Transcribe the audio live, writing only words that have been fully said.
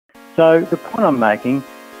So the point I'm making,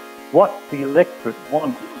 what the electorate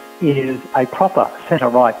wants is a proper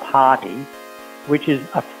centre-right party which is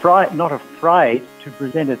not afraid to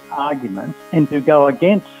present its arguments and to go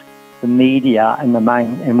against the media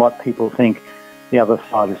and what people think the other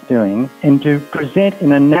side is doing, and to present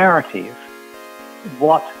in a narrative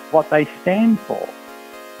what they stand for.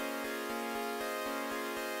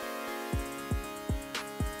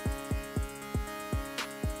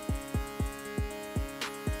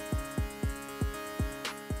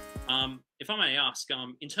 If I may ask,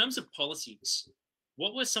 in terms of policies,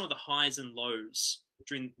 what were some of the highs and lows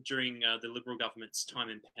during the Liberal government's time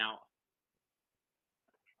in power?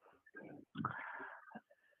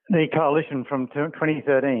 The coalition from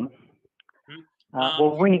 2013.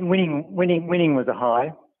 Well, winning was a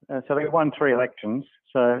high. So they won 3 elections.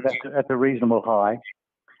 So that's a reasonable high.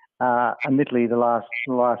 Admittedly, the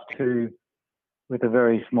last 2 with a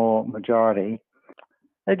very small majority.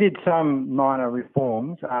 They did some minor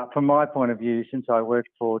reforms. From my point of view, since I worked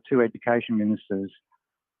for 2 education ministers,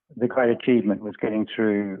 the great achievement was getting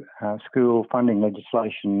through school funding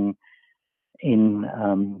legislation in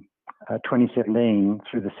 2017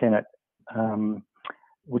 through the Senate,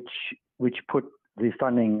 which put the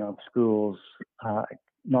funding of schools,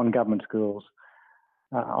 non-government schools,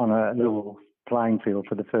 on a level playing field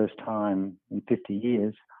for the first time in 50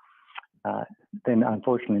 years. Then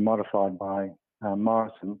unfortunately modified by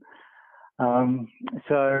Morrison.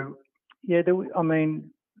 So yeah,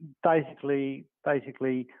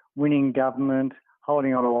 basically winning government,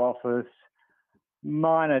 holding on to office,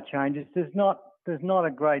 minor changes. There's not a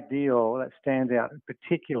great deal that stands out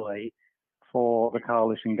particularly for the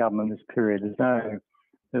coalition government this period. There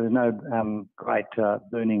was no great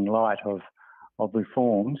burning light of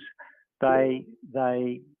reforms. They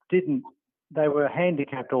were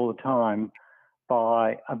handicapped all the time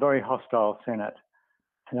by a very hostile Senate,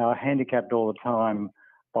 and they were handicapped all the time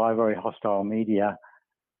by a very hostile media,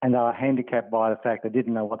 and they were handicapped by the fact they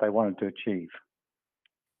didn't know what they wanted to achieve.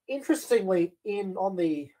 Interestingly, on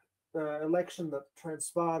the election that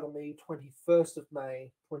transpired on the 21st of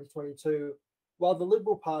May 2022, while the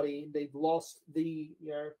Liberal Party indeed lost the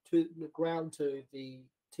ground to the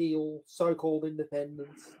Teal so-called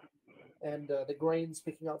independents and the Greens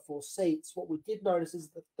picking up 4 seats, what we did notice is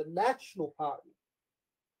that the National Party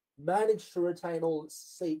managed to retain all its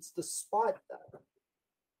seats despite that.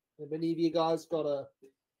 And many of you guys got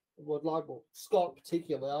Scott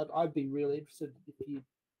particularly, I'd be really interested if you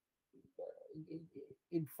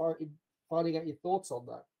in finding out your thoughts on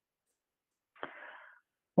that.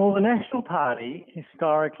 Well, the National Party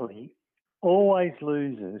historically always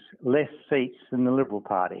loses less seats than the Liberal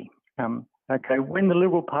Party. When the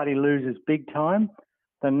Liberal Party loses big time,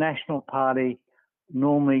 the National Party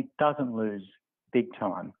normally doesn't lose big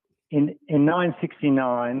time. In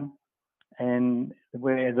 1969, and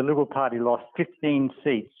where the Liberal Party lost 15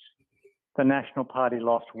 seats, the National Party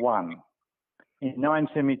lost 1. In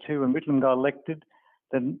 1972, when Whitlam got elected,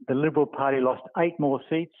 the Liberal Party lost 8 more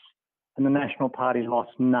seats and the National Party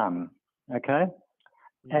lost none, okay?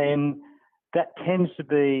 And that tends to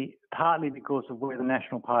be partly because of where the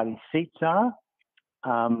National Party seats are,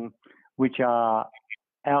 which are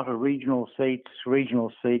outer regional seats,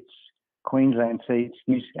 Queensland seats,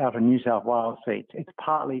 outer New South Wales seats. It's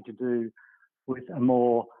partly to do with a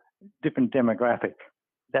more different demographic.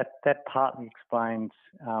 That partly explains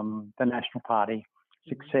the National Party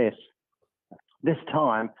success. This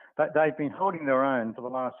time, they've been holding their own for the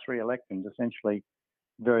last 3 elections essentially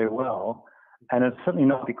very well, and it's certainly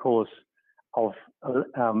not because of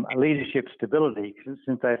leadership stability,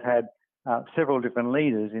 since they've had several different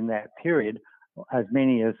leaders in that period, as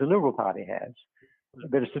many as the Liberal Party has.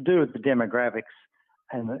 But it's to do with the demographics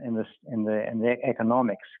and the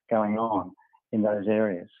economics going on in those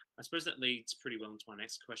areas. I suppose that leads pretty well into my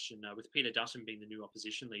next question. With Peter Dutton being the new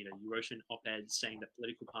opposition leader, you wrote an op-ed saying that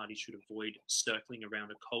political parties should avoid circling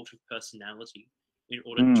around a cult of personality in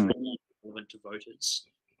order to be relevant to voters.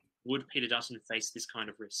 Would Peter Dutton face this kind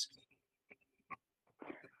of risk?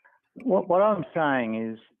 What I'm saying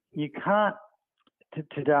is you can't,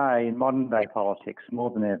 today in modern day politics,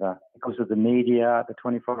 more than ever, because of the media, the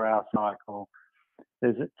 24-hour cycle,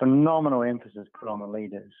 there's a phenomenal emphasis put on the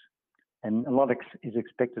leaders, and a lot is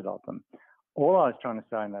expected of them. All I was trying to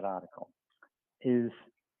say in that article is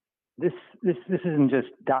this isn't just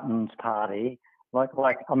Dutton's party.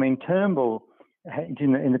 Turnbull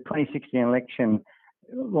in the 2016 election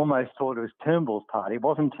almost thought it was Turnbull's party. It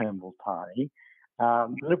wasn't Turnbull's party.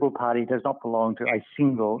 The Liberal Party does not belong to a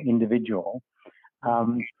single individual.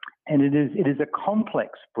 And it is a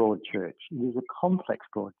complex broad church. It is a complex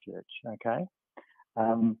broad church, okay?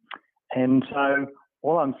 And so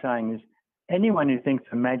all I'm saying is anyone who thinks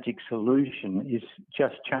the magic solution is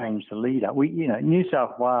just change the leader. New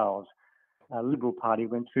South Wales Liberal Party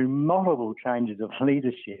went through multiple changes of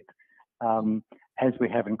leadership, as we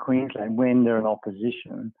have in Queensland when they're in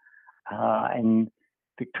opposition, and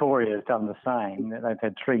Victoria has done the same. They've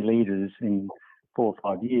had 3 leaders in 4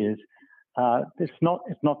 or 5 years. It's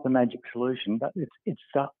not the magic solution, but it's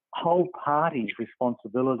the whole party's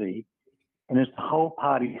responsibility, and it's the whole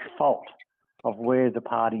party's fault of where the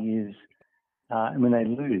party is when they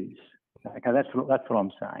lose. Okay, that's what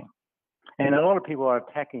I'm saying. And a lot of people are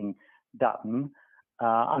attacking Dutton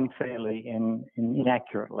unfairly and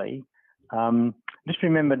inaccurately. Just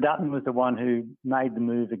remember, Dutton was the one who made the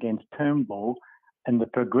move against Turnbull, and the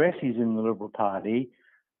progressives in the Liberal Party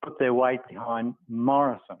put their weight behind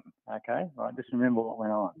Morrison. Okay, right. Just remember what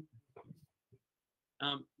went on.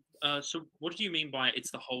 So, what do you mean by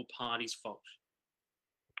it's the whole party's fault?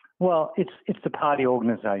 Well, it's the party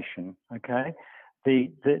organisation. Okay,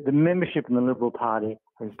 the membership in the Liberal Party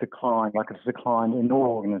has declined, like it's declined in all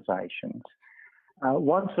organisations.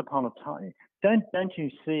 Once upon a time, don't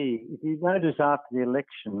you see? If you notice after the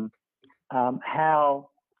election, how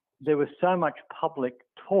there was so much public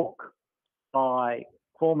talk by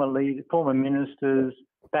former ministers,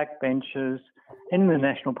 backbenchers, and the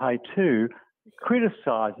National Party too,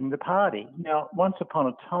 criticising the party. Now, once upon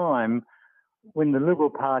a time, when the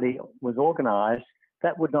Liberal Party was organised,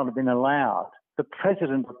 that would not have been allowed. The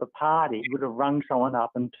president of the party would have rung someone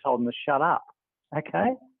up and told them to shut up.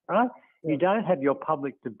 Okay, right? You don't have your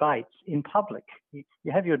public debates in public.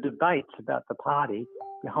 You have your debates about the party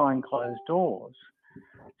behind closed doors.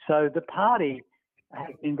 So the party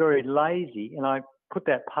has been very lazy, and I put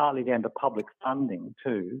that partly down to public funding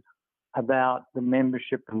too, about the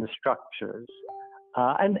membership and the structures.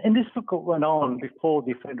 And this went on before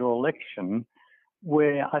the federal election,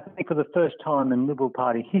 where I think for the first time in Liberal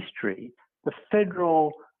Party history, the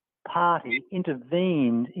federal party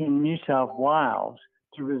intervened in New South Wales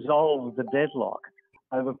to resolve the deadlock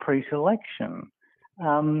over pre-selection.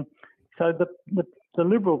 So the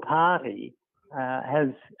Liberal Party has,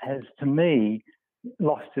 to me,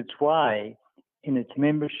 lost its way in its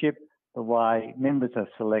membership, the way members are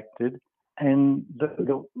selected, and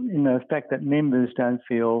the fact that members don't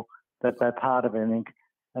feel that they're part of anything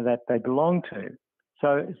that they belong to.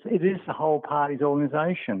 So it is the whole party's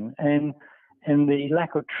organisation, and the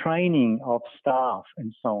lack of training of staff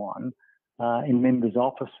and so on in members'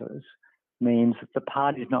 offices means that the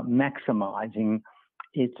party is not maximising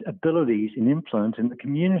its abilities and influence in the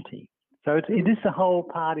community. So it is the whole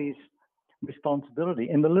party's responsibility,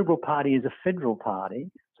 and the Liberal Party is a federal party.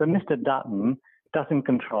 So Mr. Dutton doesn't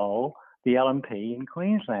control the LNP in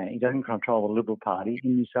Queensland. He doesn't control the Liberal Party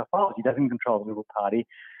in New South Wales. He doesn't control the Liberal Party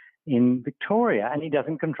in Victoria, and he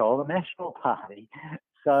doesn't control the National Party.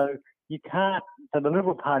 So you can't. So the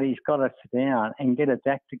Liberal Party's got to sit down and get its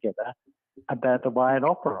act together about the way it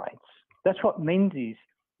operates. That's what Menzies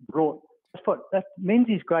brought. That's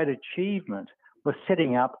Menzies' great achievement was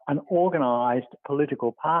setting up an organised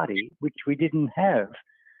political party, which we didn't have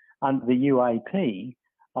under the UAP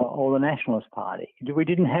or the Nationalist Party. We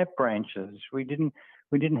didn't have branches. We didn't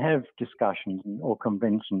have discussions or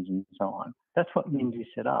conventions and so on. That's what Menzies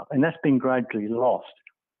set up, and that's been gradually lost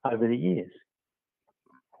over the years.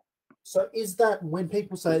 So is that when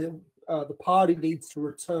people say that the party needs to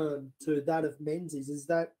return to that of Menzies, is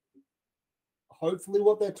that hopefully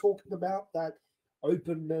what they're talking about, that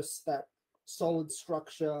openness, that solid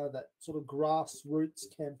structure, that sort of grassroots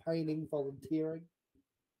campaigning, volunteering?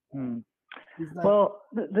 Well,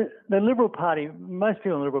 the Liberal Party, most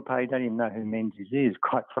people in the Liberal Party don't even know who Menzies is,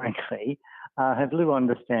 quite frankly, have little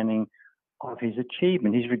understanding of his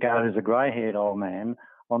achievement. He's regarded as a grey-haired old man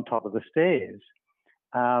on top of the stairs.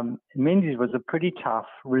 Menzies was a pretty tough,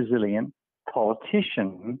 resilient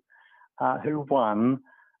politician who won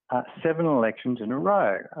 7 elections in a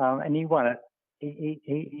row, and he won it.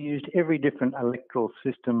 He used every different electoral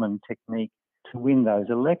system and technique to win those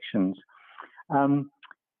elections.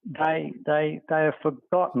 They have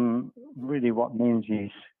forgotten really what Menzies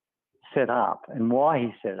set up and why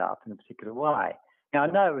he set it up in a particular way. Now, I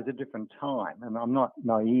know it was a different time, and I'm not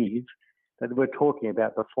naive, that we're talking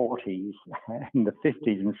about the 40s and the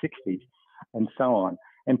 50s and 60s and so on,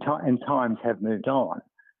 and times have moved on.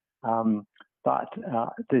 But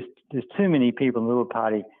there's too many people in the Liberal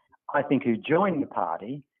Party, I think, who join the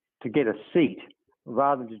party to get a seat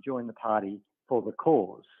rather than to join the party for the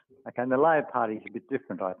cause. Okay, and the Labor Party is a bit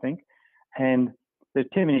different, I think, and there's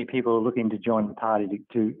too many people looking to join the party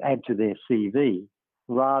to add to their CV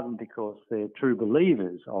rather than because they're true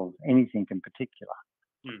believers of anything in particular.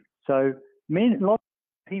 So a lot of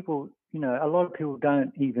people a lot of people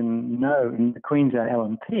don't even know in the Queensland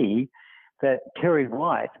LNP that Terry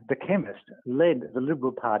White, the chemist, led the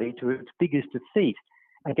Liberal Party to its biggest defeat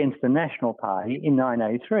against the National Party in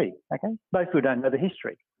 1983. Okay, most people don't know the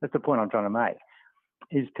history. That's the point I'm trying to make.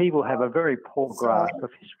 Is people have a very poor grasp of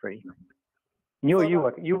history. You're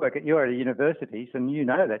at universities, and you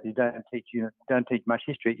know that you don't teach much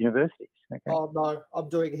history at universities. Okay? Oh no, I'm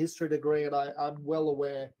doing a history degree, and I'm well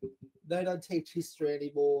aware they don't teach history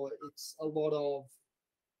anymore. It's a lot of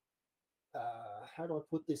how do I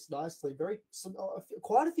put this nicely?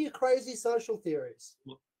 Quite a few crazy social theories.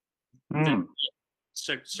 Critical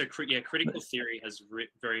theory has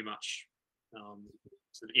very much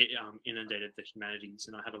inundated the humanities,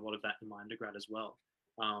 and I had a lot of that in my undergrad as well.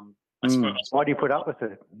 Why do you put up with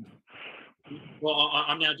it? Well,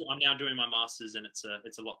 I'm now doing my masters, and it's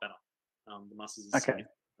a lot better. The masters is okay.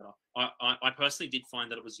 Better. I personally did find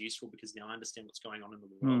that it was useful because now I understand what's going on in the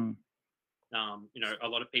world. A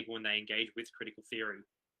lot of people, when they engage with critical theory,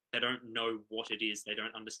 they don't know what it is. They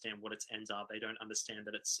don't understand what its ends are. They don't understand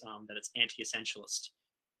that it's anti-essentialist.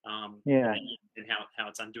 And how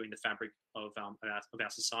it's undoing the fabric of our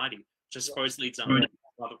society, which I suppose leads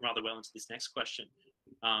rather well into this next question.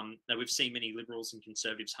 Now we've seen many liberals and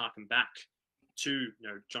conservatives harken back to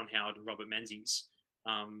John Howard and Robert Menzies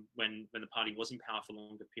when the party was in power for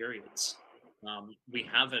longer periods. We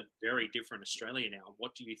have a very different Australia now.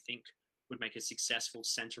 What do you think would make a successful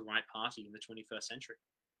centre-right party in the 21st century?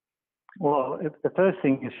 Well, the first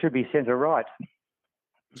thing should be centre-right.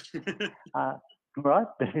 Right?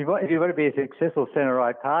 If you want to be a successful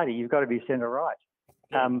centre-right party, you've got to be centre-right.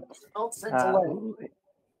 Not centre-left.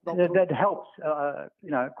 That helps,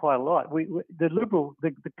 quite a lot. The Liberal,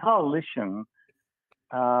 the coalition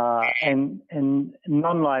and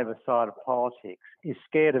non-Labor side of politics is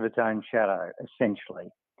scared of its own shadow, essentially.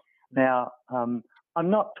 Now, I'm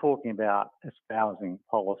not talking about espousing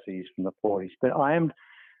policies from the 40s, but I am,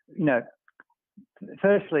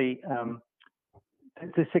 firstly,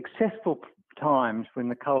 the successful times when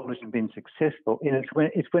the coalition has been successful it's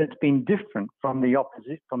when it's been different from the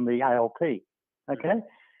opposition, from the ALP. Okay,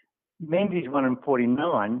 Menzies won in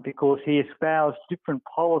 49 because he espoused different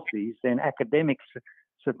policies than academics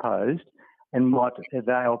supposed and what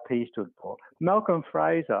the ALP stood for. Malcolm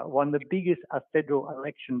Fraser won the biggest federal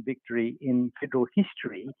election victory in federal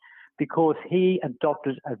history because he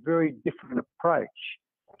adopted a very different approach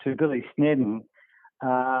to Billy Snedden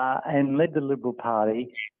and led the Liberal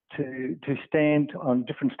Party to stand on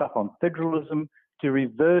different stuff on federalism, to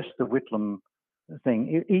reverse the Whitlam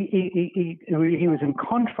thing. He was in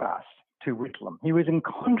contrast to Whitlam. He was in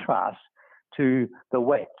contrast to the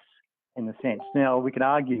Wets in a sense. Now, we can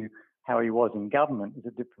argue how he was in government is a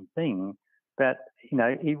different thing, but,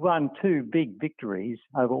 he won two big victories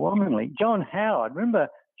overwhelmingly. John Howard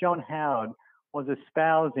was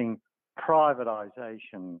espousing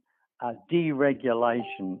privatisation,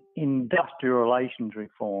 deregulation, industrial relations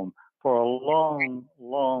reform for a long,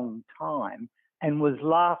 long time, and was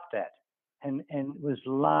laughed at, and was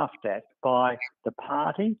laughed at by the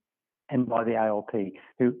party and by the ALP,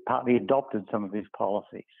 who partly adopted some of his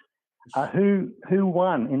policies. Who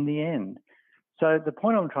won in the end? So the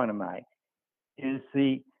point I'm trying to make is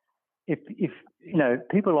if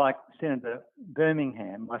people like Senator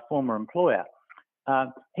Birmingham, my former employer,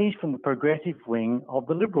 he's from the progressive wing of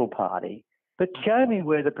the Liberal Party, but show me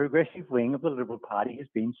where the progressive wing of the Liberal Party has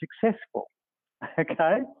been successful.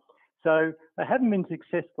 Okay, so they haven't been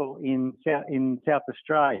successful in South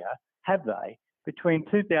Australia, have they? Between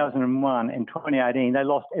 2001 and 2018, they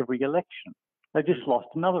lost every election. They just lost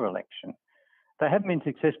another election. They haven't been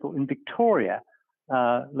successful in Victoria,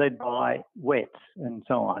 led by Wets and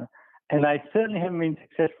so on. And they certainly haven't been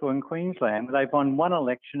successful in Queensland. They've won one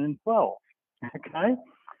election in 12. Okay?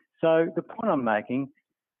 So the point I'm making,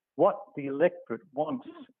 what the electorate wants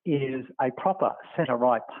is a proper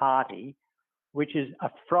centre-right party which is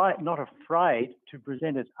not afraid to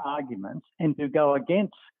present its arguments and to go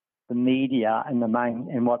against the media and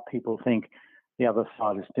and what people think the other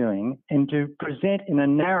side is doing, and to present in a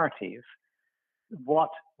narrative what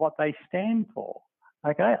they stand for.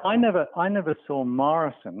 Okay, I never saw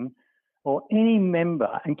Morrison or any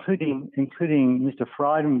member, including Mr.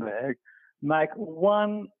 Frydenberg, make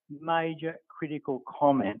one major critical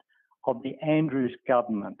comment of the Andrews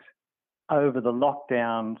government over the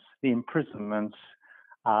lockdowns, the imprisonments,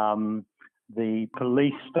 the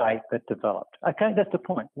police state that developed. Okay, that's the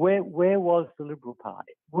point. Where was the Liberal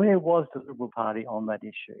Party? Where was the Liberal Party on that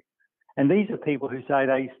issue? And these are people who say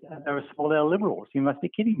they're small L Liberals. You must be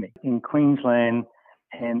kidding me. In Queensland,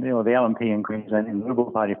 and the LNP in Queensland and the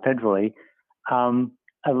Liberal Party federally,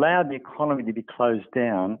 allowed the economy to be closed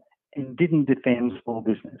down and didn't defend small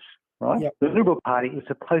business, right? Yep. The Liberal Party is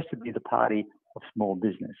supposed to be the party of small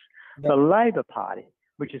business. Yep. The Labor Party,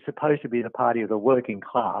 which is supposed to be the party of the working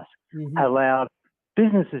class, Mm-hmm. allowed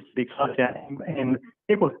businesses to be closed down, and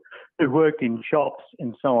people who worked in shops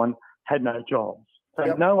and so on had no jobs. So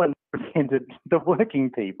Yep. no one represented the working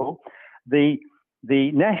people. The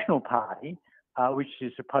National Party, which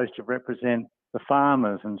is supposed to represent the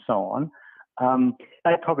farmers and so on,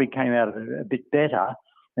 they probably came out of it a bit better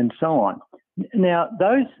and so on. Now,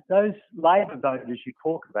 those Labor voters you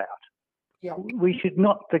talk about, Yep. we should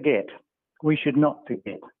not forget. We should not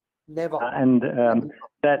forget. Never.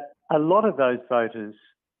 That a lot of those voters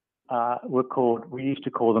we used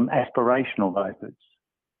to call them aspirational voters,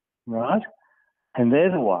 right? And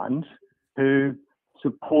they're the ones who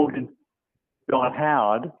supported John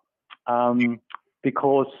Howard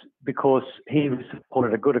because he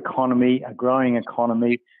supported a good economy, a growing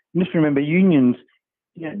economy. And just remember, unions,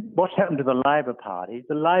 what's happened to the Labor Party?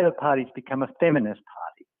 The Labor Party's become a feminist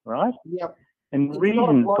party, right? Yep. And It's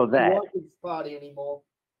reason not for that... Workers' Party anymore.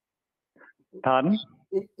 Pardon?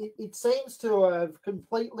 It seems to have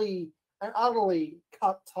completely and utterly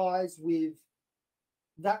cut ties with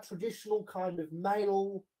that traditional kind of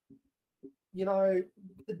male, the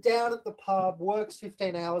down at the pub, works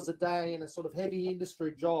 15 hours a day in a sort of heavy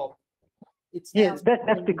industry job. It's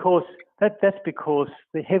that's because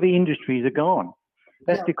the heavy industries are gone.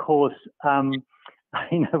 That's because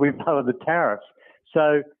we've lowered the tariffs.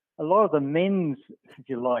 So a lot of the men's, if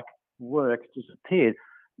you like, work disappeared.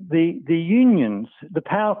 The unions, the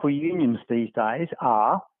powerful unions these days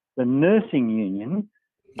are the nursing union,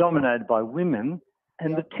 dominated by women,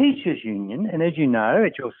 and the teachers union. And as you know,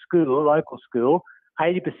 at your school, local school,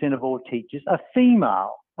 80% of all teachers are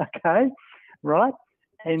female, okay? Right?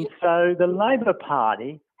 And so the Labor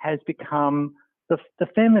Party has become the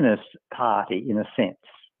feminist party in a sense,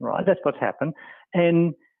 right? That's what's happened.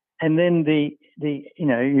 And then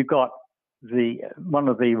you've got one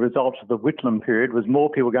of the results of the Whitlam period was more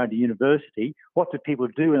people going to university. What do people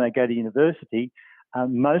do when they go to university?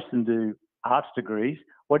 Most of them do arts degrees.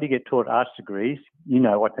 What do you get taught arts degrees? You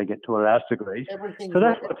know what they get taught arts degrees. So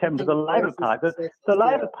that's what's happened to the Labor Party. The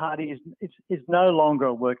Labor Party is no longer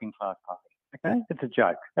a working class party. Okay, it's a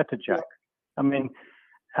joke. That's a joke. I mean,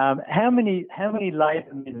 how many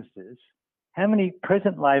Labor ministers, how many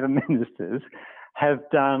present Labor ministers have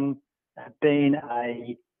been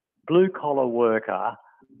a blue collar worker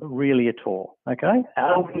really at all? Okay,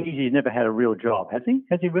 Albanese never had a real job, has he?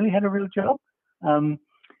 Has he really had a real job? And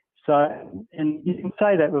you can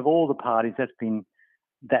say that with all the parties. That's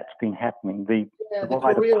been happening. The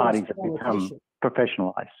wider parties have become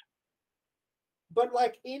professionalised. But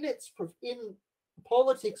in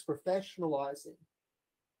politics professionalising,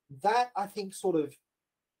 that I think sort of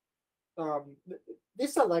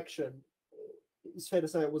this election, it's fair to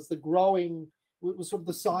say, it was sort of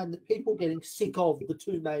the sign that people getting sick of the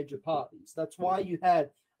two major parties. That's why you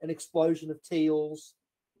had an explosion of Teals,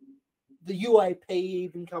 the UAP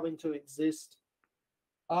even coming to exist.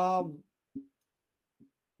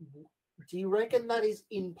 Do you reckon that is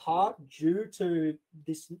in part due to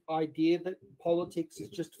this idea that politics is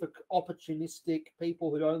just for opportunistic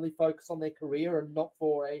people who only focus on their career and not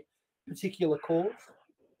for a particular cause?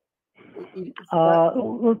 Just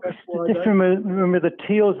remember the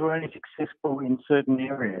Teals were only successful in certain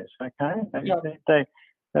areas, okay?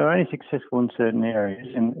 They were only successful in certain areas,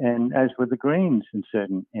 and as were the Greens in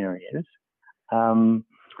certain areas.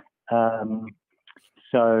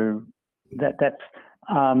 So that's...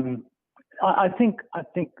 I think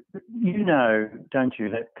don't you,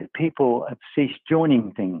 that people have ceased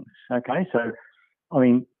joining things, okay? So, I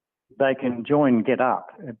mean, they can join Get Up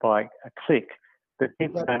by a click, but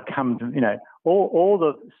people don't come to, all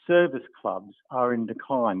the service clubs are in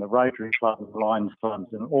decline, the Rotary clubs, the Lions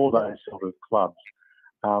clubs, and all those sort of clubs,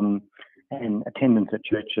 and attendance at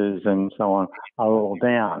churches and so on are all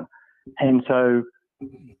down. And so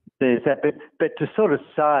there's that. But to sort of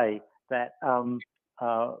say that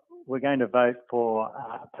we're going to vote for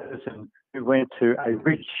a person who went to a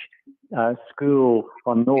rich school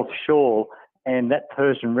on North Shore and that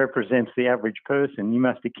person represents the average person, you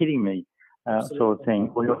must be kidding me, sort of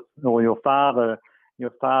thing. Or your father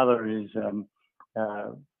is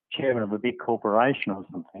chairman of a big corporation or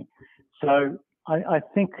something. So I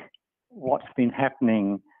think what's been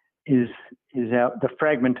happening is the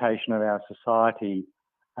fragmentation of our society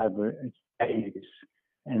over years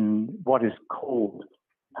and what is called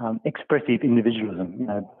expressive individualism.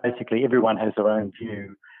 Basically, everyone has their own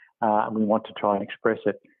view, and we want to try and express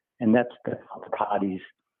it. And that's what the parties,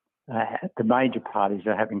 the major parties,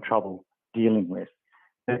 are having trouble dealing with.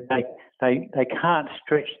 They can't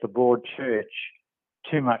stretch the broad church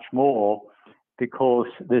too much more because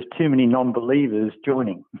there's too many non-believers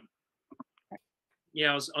joining.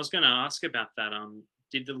 Yeah, I was going to ask about that.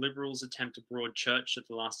 Did the Liberals attempt a broad church at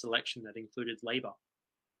the last election that included Labor?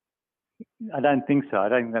 I don't think so. I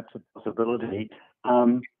don't think that's a possibility.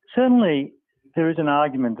 Certainly, there is an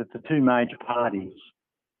argument that the two major parties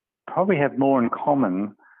probably have more in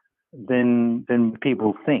common than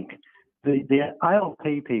people think. The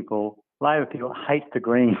ALP people, Labor people, hate the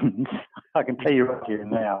Greens. I can tell you right here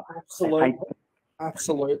now.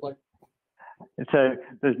 Absolutely. So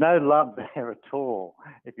there's no love there at all.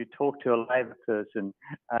 If you talk to a Labor person,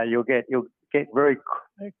 you'll get very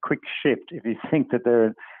quick shift if you think that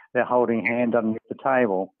they're holding hand underneath the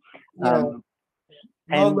table. Yeah.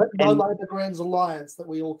 No Labor Greens alliance that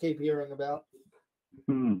we all keep hearing about.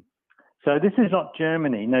 So this is not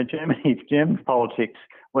Germany. No, German politics,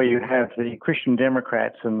 where you have the Christian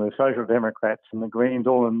Democrats and the Social Democrats and the Greens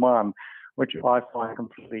all in one, which I find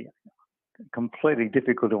completely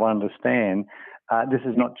difficult to understand. This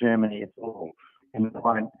is not Germany at all, and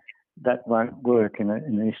that won't work in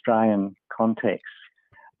the Australian context.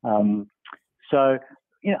 So,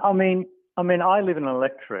 you know, I mean, I live in an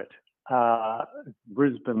electorate,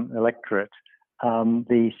 Brisbane electorate.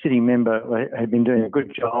 The sitting member had been doing a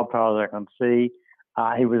good job, as far as I can see.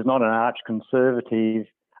 He was not an arch conservative,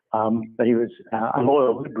 but he was a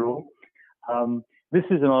loyal Liberal. This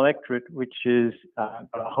is an electorate which is got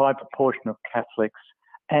a high proportion of Catholics,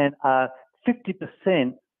 and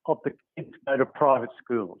 50% of the kids go to private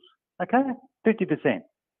schools. Okay, 50%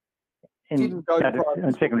 in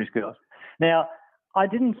secondary schools. Now, I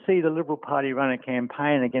didn't see the Liberal Party run a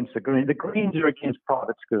campaign against the Greens. The Greens are against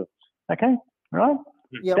private schools. Okay, right?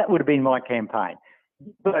 Yep. That would have been my campaign.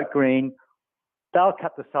 Vote Green. They'll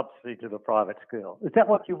cut the subsidy to the private school. Is that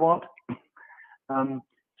what you want?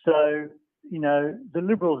 So, you know, the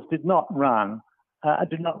Liberals did not run a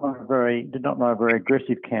very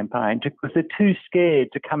aggressive campaign because they're too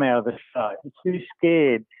scared to come out of the show. They're too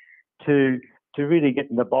scared to really get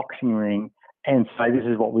in the boxing ring and say this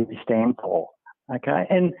is what we stand for. Okay,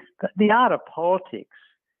 and the art of politics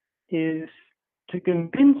is to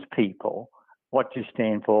convince people what you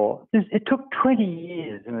stand for. It took 20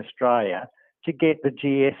 years in Australia to get the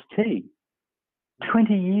GST.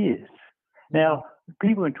 20 years. Now,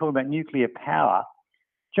 people are talking about nuclear power.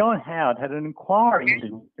 John Howard had an inquiry into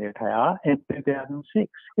nuclear power in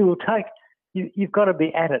 2006. It will take, you've got to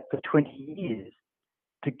be at it for 20 years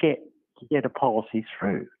to get a policy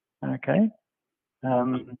through, okay?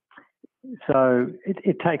 So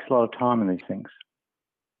it takes a lot of time in these things.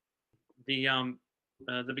 The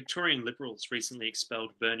Victorian Liberals recently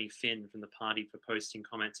expelled Bernie Finn from the party for posting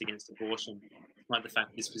comments against abortion, despite the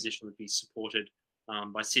fact his position would be supported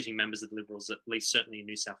by sitting members of the Liberals, at least certainly in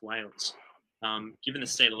New South Wales. Given the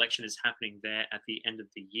state election is happening there at the end of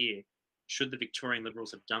the year, should the Victorian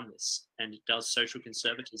Liberals have done this? And does social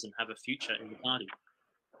conservatism have a future in the party?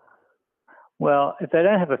 Well, if they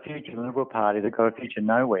don't have a future in the Liberal Party, they've got a future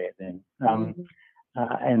nowhere then.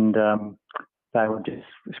 And they will just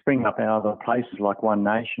spring up in other places like One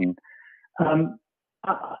Nation. There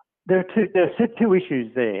are two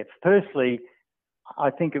issues there. Firstly,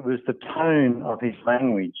 I think it was the tone of his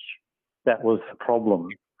language that was the problem.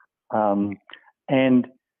 And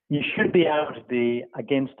you should be able to be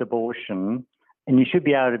against abortion, and you should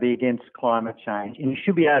be able to be against climate change, and you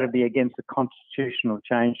should be able to be against the constitutional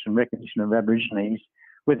change and recognition of Aborigines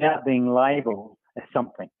without being labelled as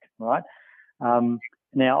something, right?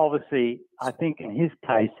 Now, obviously, I think in his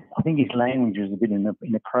case, I think his language was a bit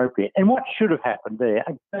inappropriate. And what should have happened there,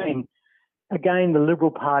 again, the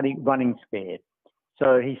Liberal Party running scared.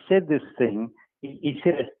 So he said this thing, he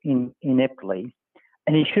said it ineptly,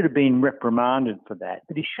 and he should have been reprimanded for that.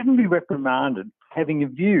 But he shouldn't be reprimanded having a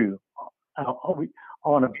view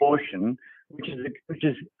on abortion, which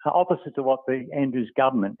is opposite to what the Andrews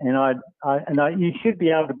government. And you should be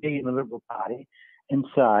able to be in the Liberal Party and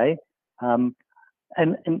say, and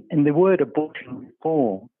the word abortion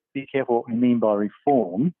reform, be careful what we mean by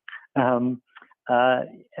reform, and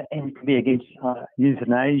you can be against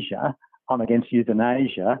euthanasia. I'm against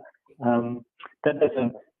euthanasia.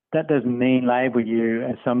 That doesn't mean label you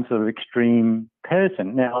as some sort of extreme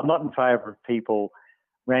person. Now, I'm not in favour of people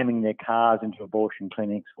ramming their cars into abortion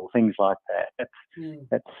clinics or things like that.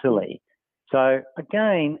 That's silly. So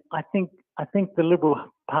again, I think the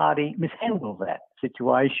Liberal Party mishandled that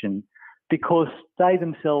situation because they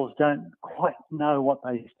themselves don't quite know what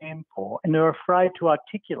they stand for, and they're afraid to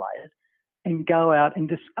articulate it and go out and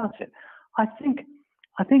discuss it. I think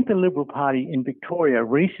the Liberal Party in Victoria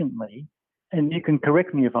recently, and you can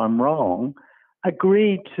correct me if I'm wrong,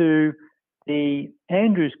 agreed to the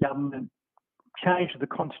Andrews government change the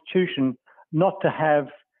constitution not to have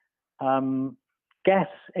gas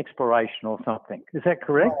exploration or something. Is that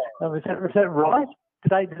correct? Is that right?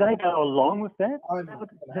 Did they go along with that? Is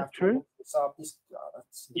that true?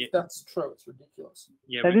 If that's true, it's ridiculous.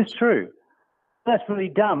 Yeah, that is true. That's really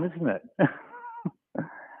dumb, isn't it?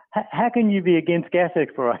 How can you be against gas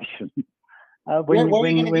exploration when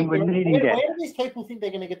we're needing gas? Where do these people think they're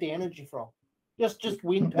going to get the energy from? Just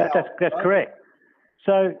wind power. That's correct.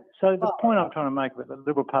 So the point I'm trying to make with the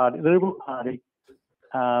Liberal Party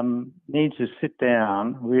needs to sit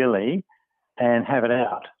down really and have it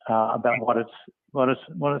out about what it's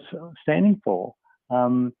standing for,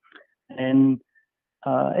 and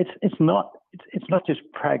it's not just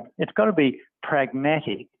it's got to be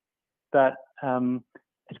pragmatic, but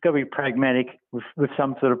it's got to be pragmatic with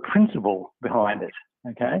some sort of principle behind it.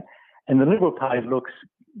 Okay, and the Liberal Party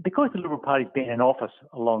because the Liberal Party's been in office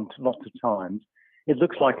lots of times, it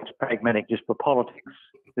looks like it's pragmatic just for politics.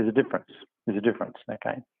 There's a difference.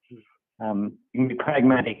 Okay, you can be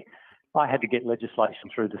pragmatic. I had to get legislation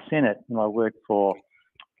through the Senate, and I worked for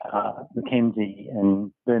Menzies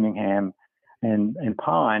and Birmingham and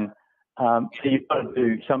Pine. So you've got to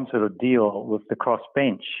do some sort of deal with the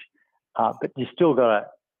crossbench, but you still got to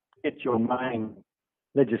get your main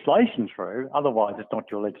legislation through. Otherwise, it's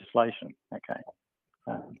not your legislation. Okay,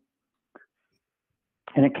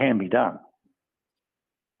 and it can be done.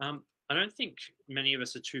 I don't think many of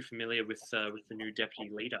us are too familiar with the new deputy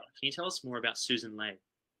leader. Can you tell us more about Susan Ley?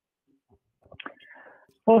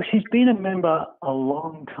 Well, she's been a member a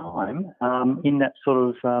long time in that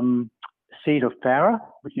sort of seat of Farrer,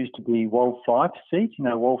 which used to be Wal Fife's seat. You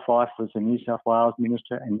know, Wal Fife was a New South Wales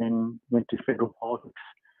minister and then went to federal politics.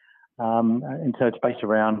 And so it's based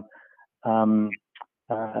around that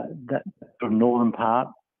sort of northern part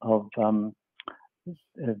of the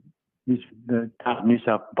southern part of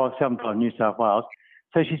New South Wales.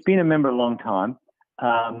 So she's been a member a long time.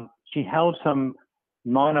 She held some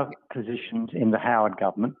minor positions in the Howard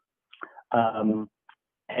government. And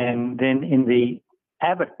then in the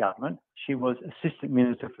Abbott government, she was Assistant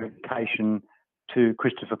Minister for Education to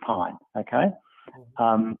Christopher Pyne, okay?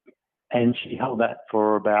 And she held that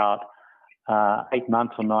for about 8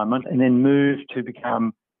 months or 9 months and then moved to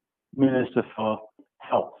become Minister for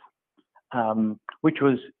Health, which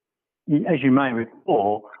was, as you may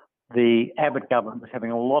recall, the Abbott government was having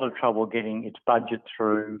a lot of trouble getting its budget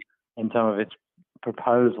through and some of its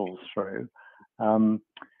proposals through. And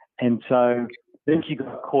so then she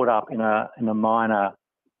got caught up in a minor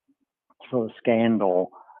sort of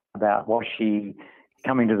scandal about was she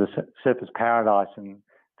coming to the Surfers Paradise and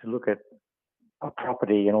to look at a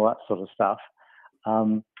property and all that sort of stuff.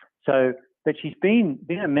 But she's been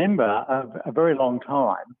a member of a very long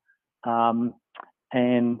time,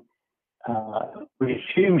 and we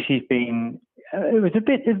assume she's been. It was a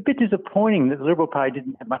bit disappointing that the Liberal Party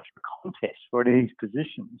didn't have much of a contest for any of these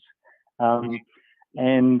positions,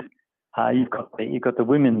 and you've got the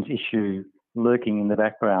women's issue lurking in the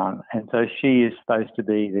background, and so she is supposed to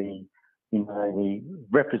be the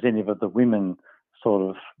representative of the women sort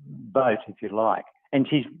of vote, if you like. And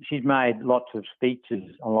she's made lots of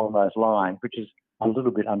speeches along those lines, which is a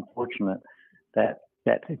little bit unfortunate that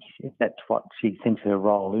that's what she thinks her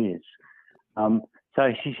role is.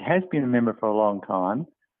 So she has been a member for a long time.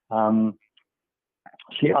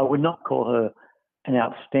 I would not call her an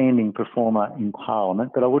outstanding performer in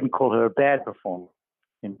Parliament, but I wouldn't call her a bad performer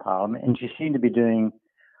in Parliament. And she seemed to be doing,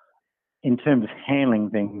 in terms of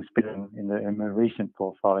handling things, better in the recent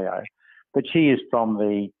portfolio. But she is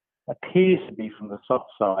appears to be from the soft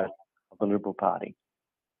side of the Liberal Party.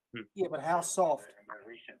 Yeah, but how soft?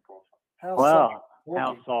 How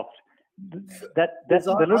soft? The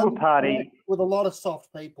Liberal Party with a lot of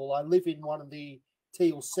soft people. I live in one of the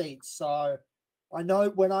teal seats, so I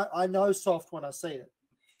know I know soft when I see it.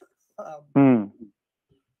 And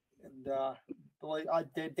they're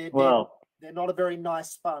not a very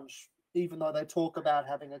nice sponge, even though they talk about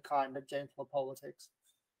having a kind of gentler politics.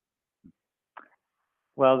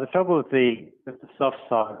 Well, the trouble with the soft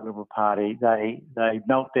side of the Liberal Party, they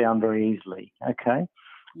melt down very easily. Okay.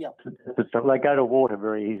 Yeah. They go to water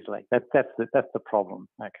very easily. That's the problem.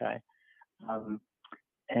 Okay.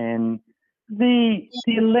 And the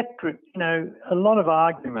electorate, a lot of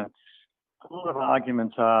arguments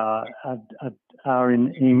are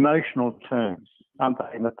in emotional terms, aren't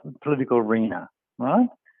they, in the political arena, right?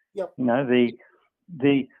 Yep.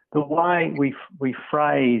 The way we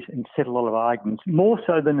phrase and set a lot of arguments, more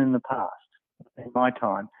so than in the past, in my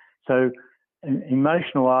time. So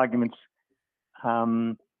emotional arguments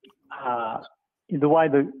are the way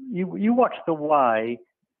you watch the way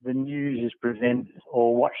the news is presented,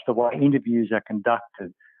 or watch the way interviews are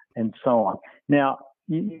conducted, and so on. Now,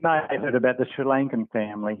 you may have heard about the Sri Lankan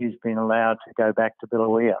family who's been allowed to go back to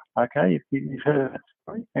Biloela. Okay, you've heard of that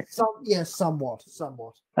story? Okay. Somewhat.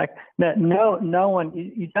 Like, now, no one,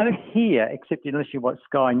 you don't hear, except unless you watch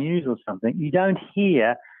Sky News or something, you don't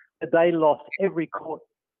hear that they lost every court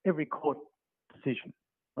decision,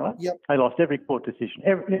 right? Yep. They lost every court decision.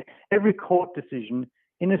 Every court decision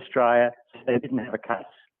in Australia, they didn't have a case,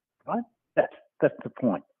 right? That's the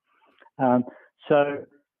point.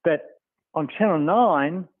 But on Channel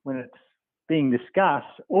 9, when it's being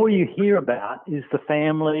discussed, all you hear about is the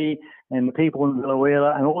family and the people in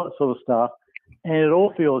Biloela and all that sort of stuff, and it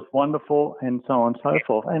all feels wonderful and so on and so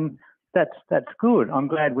forth. And that's good. I'm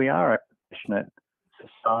glad we are a passionate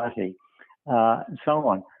society, and so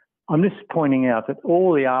on. I'm just pointing out that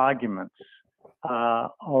all the arguments are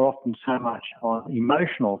often so much on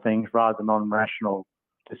emotional things rather than on rational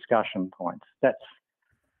discussion points. That's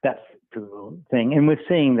the thing, and we're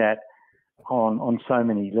seeing that on so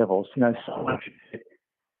many levels. So much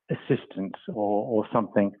assistance or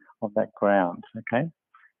something on that ground. Okay,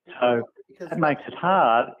 so that makes it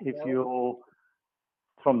hard if you're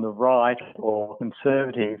from the right or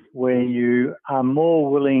conservative, where you are more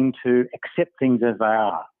willing to accept things as they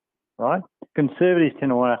are. Right? Conservatives tend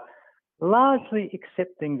to want to largely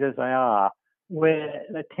accept things as they are, where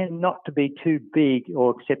they tend not to be too big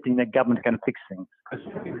or accepting that government's going to fix things. Because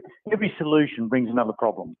every solution brings another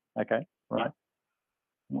problem. Okay, right?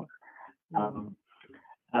 Look,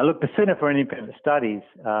 the Centre for Independent Studies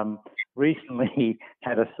recently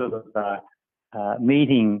had a sort of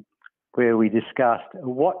meeting where we discussed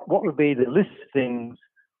what would be the list of things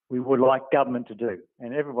we would like government to do,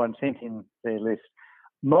 and everyone sent in their list.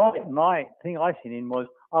 My thing I sent in was,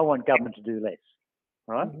 I want government to do less,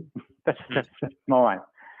 right? That's mine.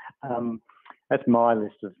 That's my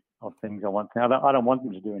list of things I want. I don't want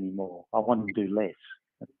them to do any more. I want them to do less.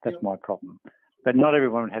 That's my problem. But not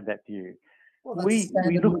everyone had that view. Well, we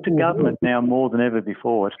look to government now more than ever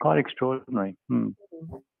before. It's quite extraordinary. Bit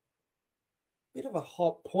of a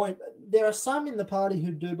hot point. There are some in the party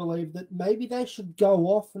who do believe that maybe they should go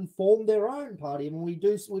off and form their own party. I mean,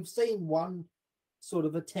 we've seen one sort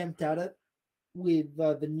of attempt at it with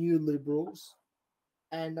the New Liberals.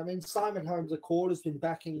 And I mean, Simon Holmes Accord has been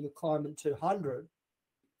backing the Climate 200.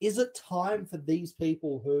 Is it time for these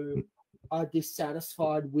people who are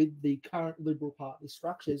dissatisfied with the current Liberal Party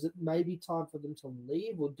structure? Is it maybe time for them to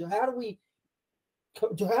leave? Or do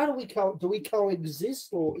we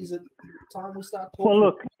coexist, or is it time we start talking? Well,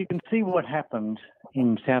 look, you can see what happened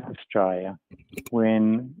in South Australia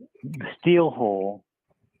when Steele Hall,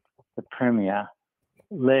 the Premier,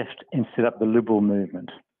 left and set up the Liberal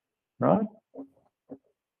movement, right?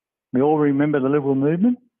 We all remember the Liberal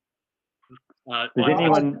movement? I do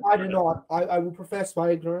not. I will profess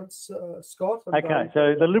my ignorance, Scott. Okay,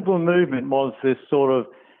 so the Liberal movement was this sort of,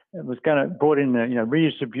 it was going to brought in the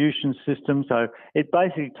redistribution system. So it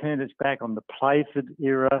basically turned its back on the Playford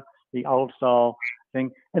era, the old style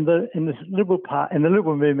thing, and the Liberal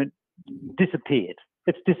movement disappeared.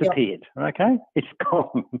 It's disappeared. Yep. Okay, it's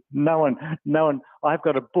gone. No one. I've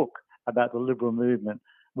got a book about the Liberal movement,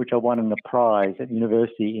 which I won in a prize at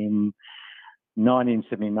university in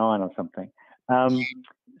 1979 or something.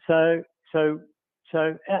 So,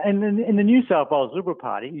 and in the New South Wales Liberal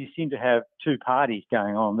Party, you seem to have two parties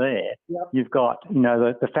going on there. Yep. You've got,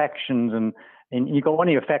 the factions, and you've got one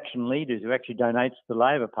of your faction leaders who actually donates to the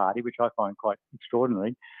Labor Party, which I find quite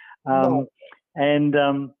extraordinary.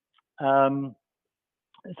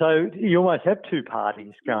 So you almost have two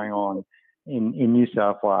parties going on in New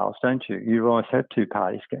South Wales, don't you? You almost have two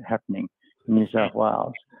parties happening in New South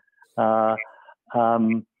Wales.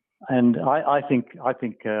 And I think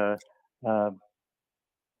the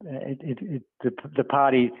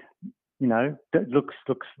party,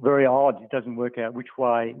 looks very odd. It doesn't work out which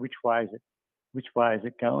way is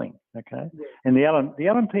it going? Okay, yeah. And the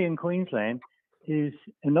LNP in Queensland is,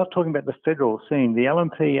 and not talking about the federal scene, the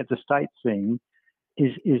LNP at the state scene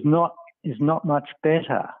is not much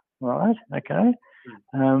better, right? Okay,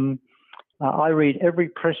 I read every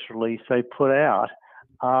press release they put out,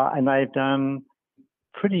 and they've done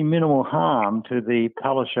pretty minimal harm to the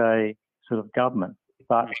Palaszczuk sort of government.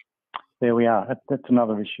 But there we are. That's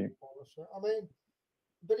another issue. I mean,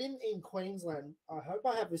 but in Queensland, I hope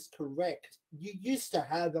I have this correct. You used to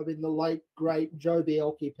have, the late, great Joh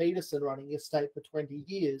Bjelke-Petersen running your state for 20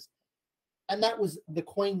 years. And that was the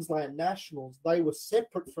Queensland Nationals. They were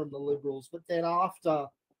separate from the Liberals. But then after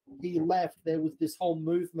he left, there was this whole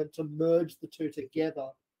movement to merge the two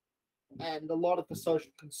together. and a lot of the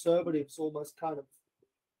social conservatives almost kind of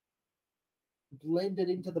blended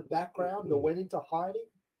into the background or went into hiding?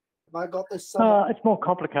 Have I got this? It's more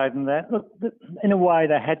complicated than that. Look, in a way,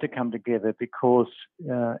 they had to come together because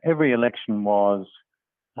every election was,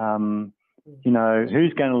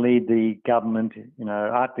 who's going to lead the government?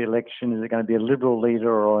 At the election, is it going to be a Liberal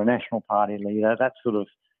leader or a National Party leader? That sort of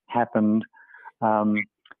happened,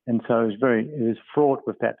 and so it was fraught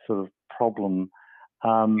with that sort of problem.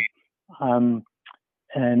 Lawrence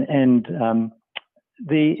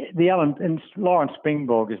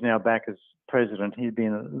Springborg is now back as president. He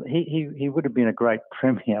would have been a great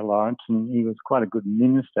premier, Lawrence, and he was quite a good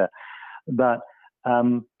minister. But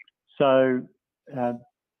so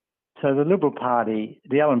the Liberal Party,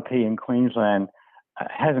 the LNP in Queensland,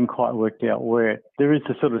 hasn't quite worked out where there is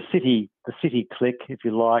the sort of city clique, if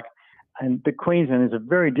you like, but Queensland is a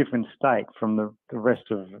very different state from the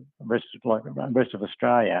rest of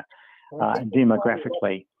Australia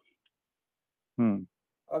demographically.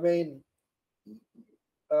 I mean,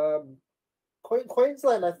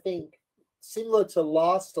 Queensland, I think, similar to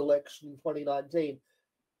last election in 2019,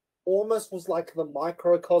 almost was like the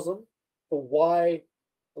microcosm for why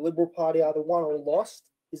the Liberal Party either won or lost.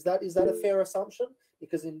 Is that a fair assumption?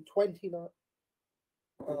 Because in 2019,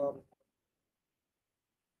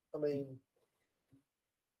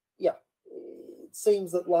 it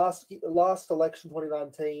seems that last election,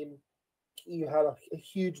 2019, you had a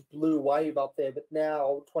huge blue wave up there, but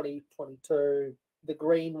now 2022, the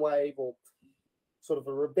green wave, or sort of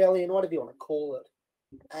a rebellion, whatever you want to call it,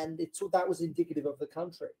 and that was indicative of the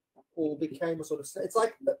country, or became a sort of. It's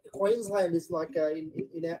like Queensland is like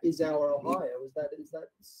is our Ohio. Is that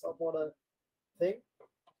somewhat a thing?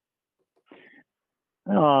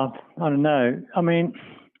 I don't know. I mean,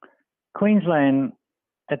 Queensland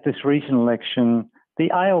at this recent election, the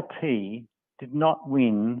ALP did not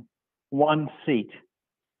win one seat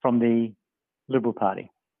from the Liberal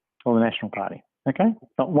Party or the National Party. Okay,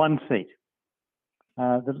 not one seat.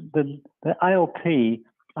 The ALP,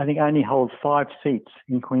 I think, only holds 5 seats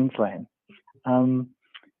in Queensland.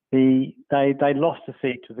 They lost a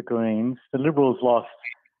seat to the Greens. The Liberals lost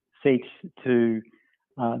seats to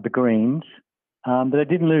the Greens, but they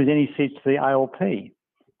didn't lose any seats to the ALP.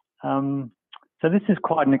 So this is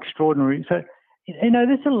quite an extraordinary. So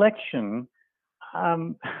this election.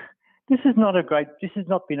 This has not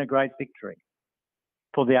been a great victory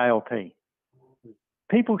for the ALP.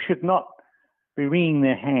 People should not be wringing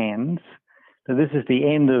their hands that this is the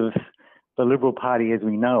end of the Liberal Party as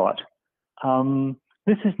we know it.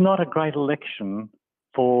 This is not a great election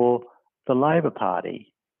for the Labor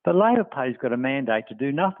Party. The Labor Party's got a mandate to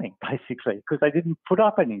do nothing, basically, because they didn't put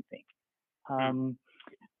up anything.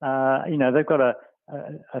 They've got a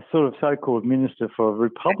sort of so-called minister for a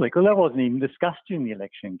republic. Well, that wasn't even discussed during the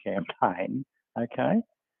election campaign. Okay,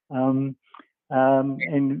 and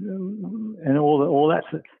all that.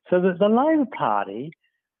 So the Labor Party,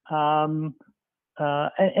 and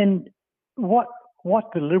what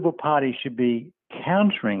the Liberal Party should be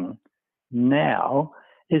countering now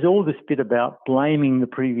is all this bit about blaming the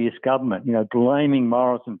previous government. Blaming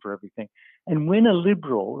Morrison for everything. And when a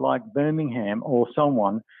Liberal like Birmingham or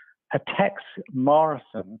someone attacks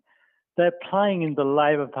Morrison, they're playing in the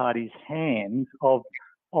Labor Party's hands of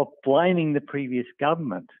blaming the previous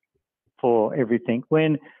government for everything,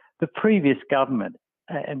 when the previous government,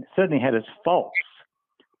 and certainly had its faults,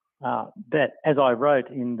 that, as I wrote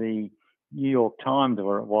in the New York Times,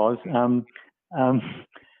 or it was,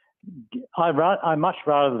 I much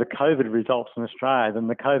rather the COVID results in Australia than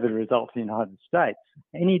the COVID results in the United States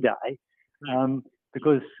any day.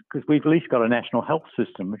 Because we've at least got a national health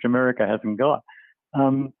system, which America hasn't got.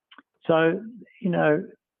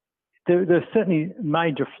 There's certainly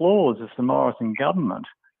major flaws of the Morrison government,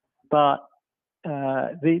 but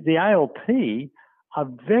the ALP are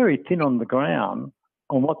very thin on the ground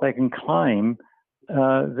on what they can claim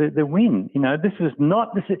the win.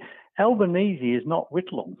 Albanese is not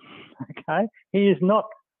Whitlam, okay? He is not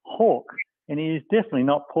Hawke, and he is definitely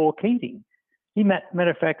not Paul Keating.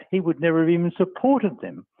 Matter of fact, he would never have even supported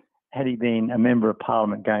them had he been a member of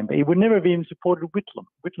Parliament going, but he would never have even supported Whitlam.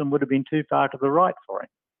 Whitlam would have been too far to the right for him.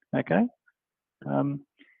 Okay,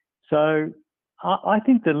 so I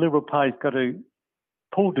think the Liberal Party's got to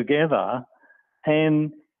pull together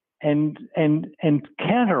and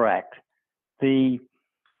counteract the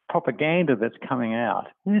propaganda that's coming out.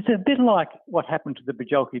 It's a bit like what happened to the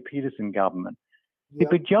Bjelke-Petersen government. The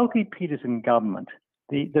Bjelke-Petersen government.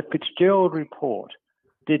 The Fitzgerald report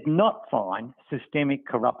did not find systemic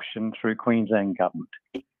corruption through Queensland government.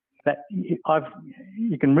 You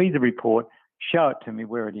can read the report, show it to me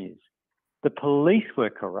where it is. The police were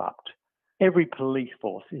corrupt, every police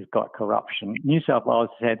force has got corruption. New South Wales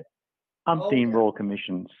has had umpteen royal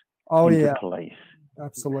commissions into police.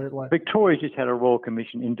 Absolutely. Victoria just had a royal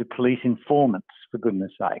commission into police informants, for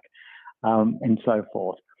goodness sake, and so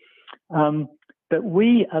forth. But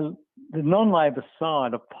we, the non-Labor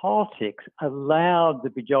side of politics, allowed the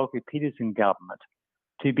Bjelke-Petersen government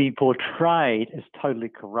to be portrayed as totally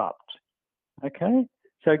corrupt. Okay?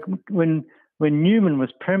 So when Newman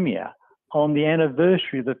was Premier, on the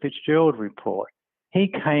anniversary of the Fitzgerald report, he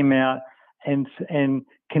came out and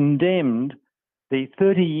condemned the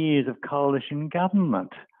 30 years of coalition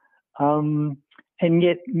government. And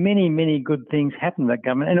yet many, many good things happened in that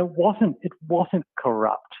government, and it wasn't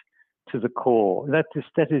corrupt to the core. That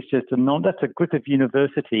is just that's a Griffith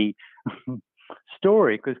University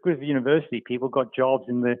story, because Griffith University people got jobs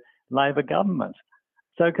in the Labor government.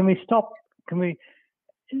 So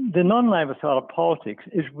the non-Labor side of politics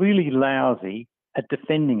is really lousy at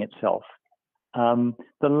defending itself. The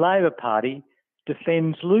Labor Party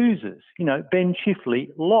defends losers. You know, Ben Chifley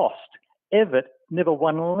lost. Evatt never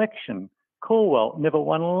won an election. Caldwell never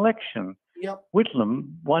won an election. Yep.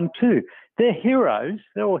 Whitlam won 2. They're heroes.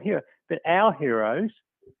 They're all heroes. But our heroes,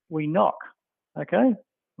 we knock. Okay?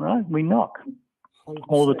 Right? We knock 100%.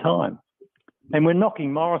 all the time. And we're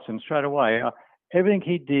knocking Morrison straight away. Everything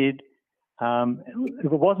he did, if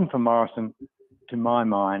it wasn't for Morrison, to my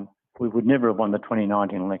mind, we would never have won the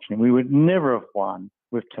 2019 election. We would never have won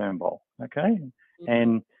with Turnbull. Okay?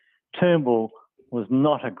 And Turnbull was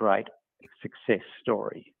not a great success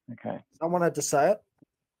story. Okay. Someone had to say it.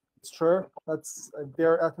 It's true. That's I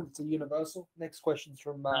think it's a universal. Next question's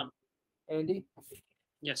from Andy.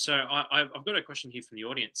 Yeah, so I've got a question here from the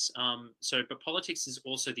audience. But politics is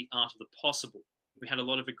also the art of the possible. We had a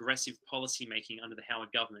lot of aggressive policy making under the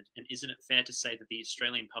Howard government, and isn't it fair to say that the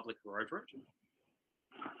Australian public were over it?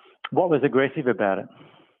 What was aggressive about it?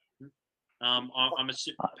 I'm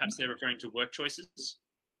assuming perhaps they're referring to work choices.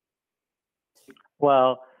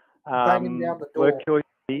 Well, banging down the door. work choice.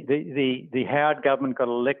 The Howard government got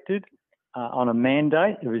elected on a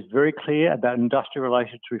mandate. It was very clear about industrial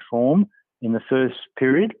relations reform in the first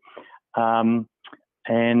period, and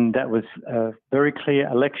that was a very clear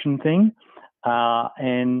election thing.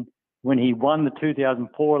 And when he won the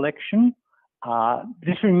 2004 election,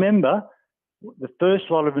 just remember the first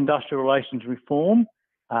lot of industrial relations reform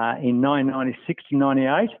in 1996 to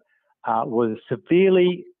 98 was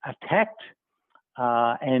severely attacked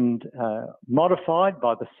and modified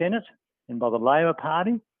by the Senate and by the Labor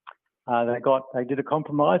Party. They did a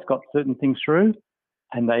compromise, got certain things through,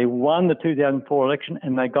 and they won the 2004 election,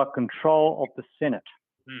 and they got control of the Senate.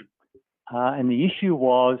 And the issue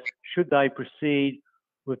was, should they proceed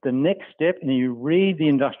with the next step? And you read the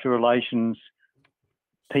industrial relations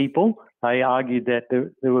people, they argued that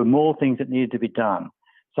there were more things that needed to be done.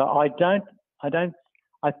 So I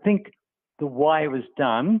think the way it was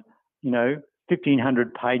done,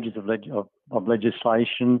 1,500 pages of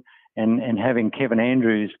legislation and having Kevin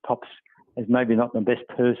Andrews pops as maybe not the best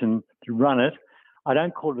person to run it, I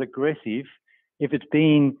don't call it aggressive. If it's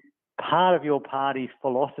been part of your party's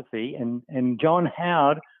philosophy, and John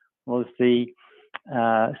Howard was the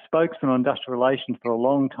spokesman on industrial relations for a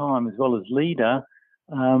long time as well as leader,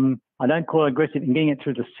 I don't call it aggressive in getting it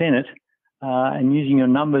through the Senate and using your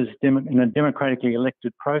numbers in a democratically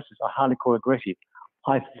elected process. I hardly call it aggressive.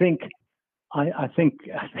 I think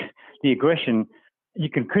the aggression, you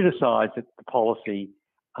can criticise the policy,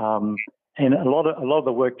 and a lot of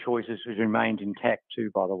the work choices has remained intact too,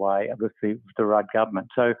 by the way, with the Rudd government.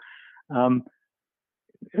 So,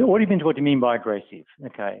 what do you mean by aggressive?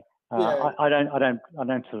 Okay, I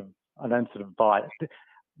don't sort of buy it.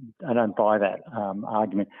 I don't buy that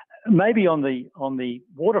argument. Maybe on the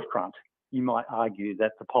waterfront, you might argue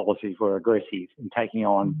that the policies were aggressive in taking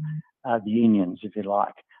on the unions, if you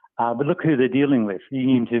like. But look who they're dealing with.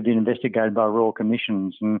 Unions have been investigated by royal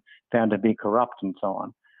commissions and found to be corrupt and so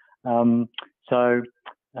on.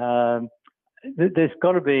 There's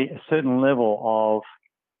got to be a certain level of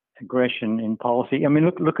aggression in policy. I mean,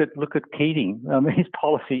 look at Keating. His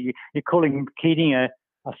policy. You're calling Keating a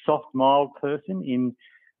soft, mild person in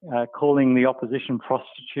calling the opposition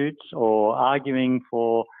prostitutes, or arguing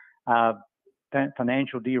for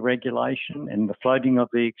financial deregulation and the floating of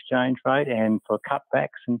the exchange rate and for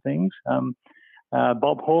cutbacks and things.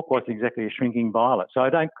 Bob Hawke was exactly a shrinking violet. So I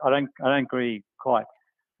don't agree quite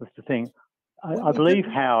with the thing. I believe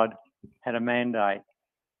Howard had a mandate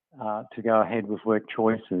to go ahead with work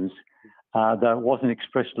choices, though it wasn't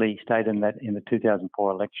expressly stated in the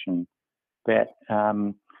 2004 election. But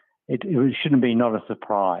it shouldn't be not a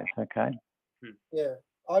surprise. Okay. Yeah,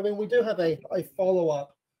 I mean, we do have a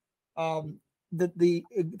follow-up. that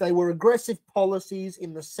they were aggressive policies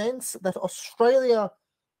in the sense that Australia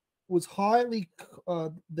was highly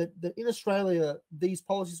that in Australia these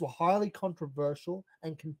policies were highly controversial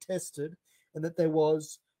and contested, and that there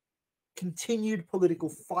was continued political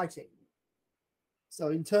fighting. So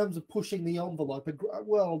in terms of pushing the envelope,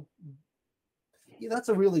 well, yeah, that's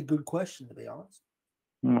a really good question, to be honest.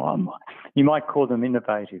 You might call them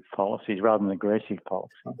innovative policies rather than aggressive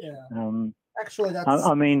policies. Yeah. Actually, that's.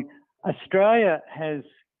 I mean, Australia has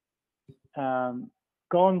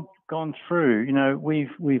gone through. You know,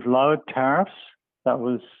 we've lowered tariffs. That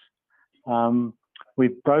was.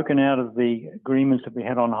 We've broken out of the agreements that we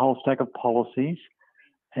had on a whole stack of policies,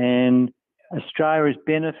 and Australia has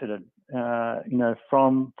benefited. You know,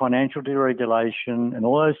 from financial deregulation and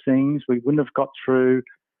all those things. We wouldn't have got through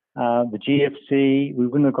the GFC. We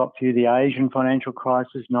wouldn't have got through the Asian financial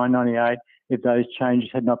crisis, 1998, if those changes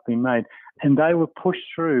had not been made. And they were pushed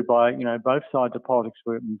through by, you know, both sides of politics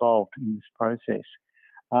were involved in this process.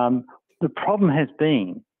 The problem has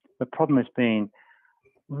been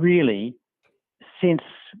really since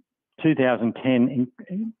 2010,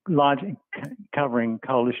 largely covering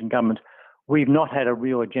coalition governments, we've not had a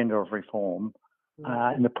real agenda of reform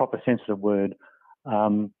in the proper sense of the word.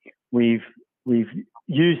 We've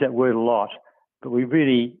used that word a lot, but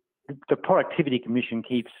the Productivity Commission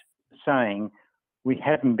keeps saying we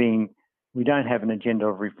don't have an agenda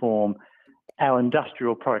of reform. Our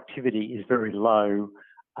industrial productivity is very low,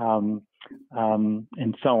 and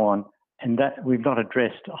so on. And that we've not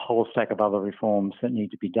addressed a whole stack of other reforms that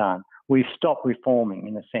need to be done. We've stopped reforming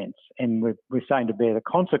in a sense, and we're starting to bear the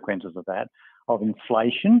consequences of that, of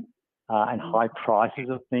inflation and high prices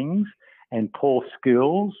of things, and poor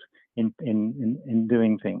skills in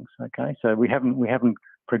doing things. Okay, so we haven't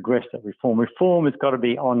progressed that reform. Reform has got to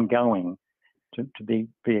be ongoing to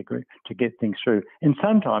get things through, and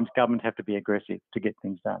sometimes governments have to be aggressive to get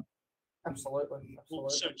things done. Absolutely.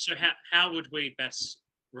 So how would we best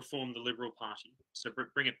reform the Liberal Party? So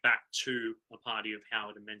bring it back to a party of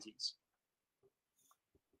Howard and Menzies.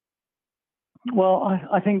 Well,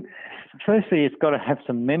 I think firstly it's got to have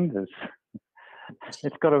some members.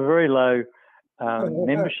 It's got a very low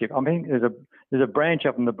membership. I mean, there's a branch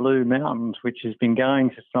up in the Blue Mountains which has been going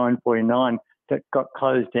since 1949 that got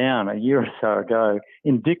closed down a year or so ago,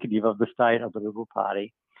 indicative of the state of the Liberal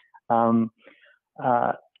Party.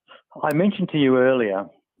 I mentioned to you earlier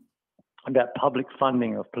about public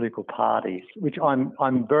funding of political parties, which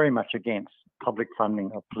I'm very much against public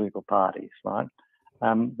funding of political parties, right?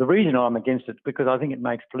 The reason I'm against it is because I think it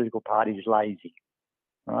makes political parties lazy,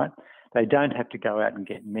 right? They don't have to go out and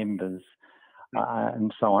get members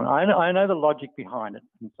and so on. I know the logic behind it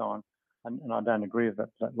and so on, and I don't agree with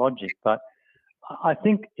that logic, but I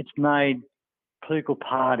think it's made political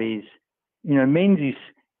parties, you know, Menzies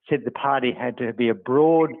said the party had to be a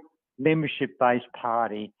broad membership-based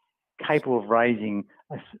party capable of raising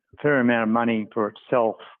a fair amount of money for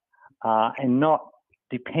itself and not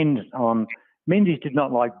dependent on. Menzies did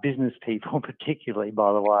not like business people particularly,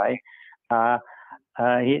 by the way.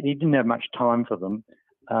 He didn't have much time for them.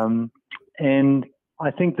 And I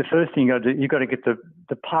think the first thing you've got to get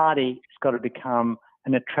the party has got to become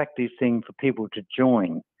an attractive thing for people to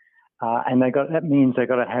join. And that means they've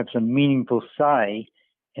got to have some meaningful say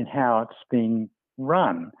in how it's being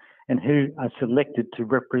run and who are selected to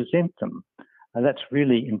represent them. That's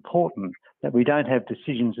really important, that we don't have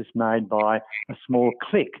decisions that's made by a small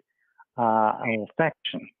clique or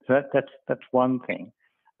faction. So that's one thing.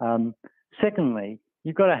 Secondly,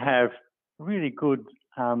 you've got to have really good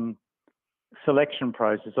selection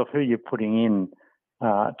process of who you're putting in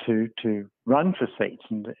to run for seats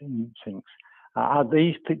and things.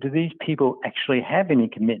 Do these people actually have any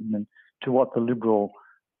commitment to what the Liberal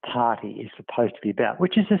Party is supposed to be about,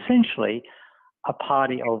 which is essentially a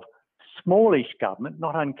party of smallish government,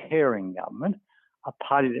 not uncaring government, a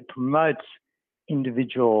party that promotes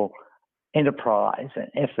individual enterprise and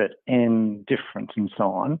effort and difference and so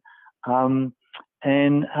on,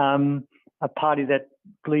 and a party that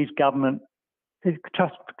believes government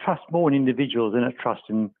trusts more in individuals than it trusts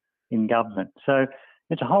in government. So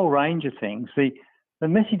it's a whole range of things. The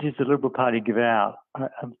messages the Liberal Party give out are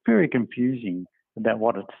very confusing about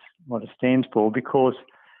what it stands for, because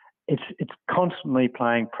it's constantly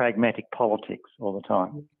playing pragmatic politics all the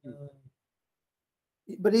time.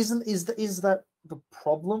 But is that the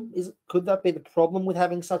problem? Could that be the problem with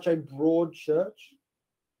having such a broad church?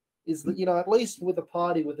 Is that, you know, at least with a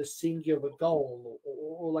party with a singular goal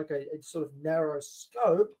or like a sort of narrow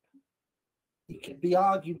scope, it can be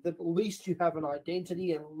argued that at least you have an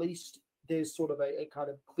identity and at least there's sort of a kind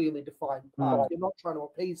of clearly defined path. You're not trying to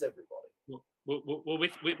appease everybody. Well,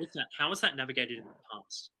 with that, how was that navigated in the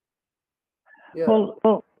past? Yeah.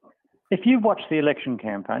 Well, if you watch the election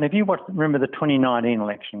campaign, remember the 2019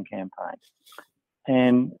 election campaign,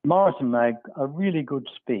 and Morrison made a really good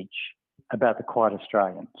speech about the quiet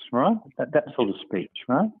Australians, right? That sort of speech,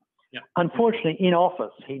 right? Yeah. Unfortunately, in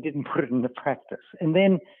office, he didn't put it into practice. And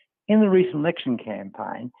then in the recent election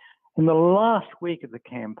campaign, in the last week of the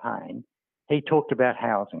campaign, he talked about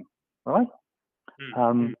housing, right?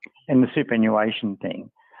 And the superannuation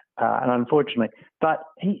thing. And unfortunately, but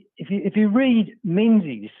if you read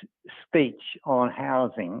Menzies' speech on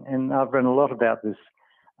housing, and I've read a lot about this,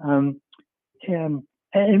 and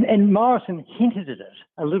Morrison hinted at it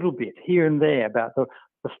a little bit here and there about the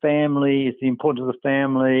family, the importance of the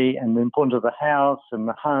family and the importance of the house and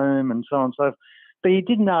the home and so on and so forth. But he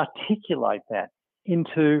didn't articulate that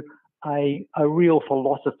into a real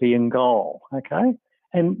philosophy and goal, okay?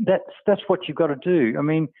 And that's what you've got to do. I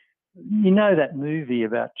mean, you know that movie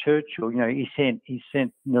about Churchill, you know, he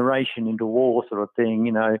sent narration into war sort of thing,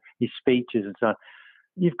 you know, his speeches and so on.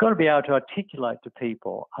 You've got to be able to articulate to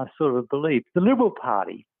people a sort of belief. The Liberal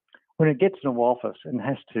Party, when it gets into office and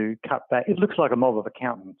has to cut back, it looks like a mob of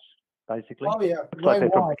accountants, basically. Oh yeah,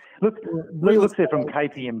 looks they're from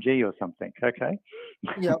KPMG or something. Okay.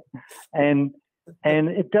 Yeah. and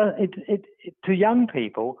it does it to young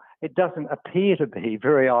people, it doesn't appear to be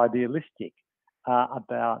very idealistic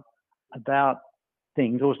about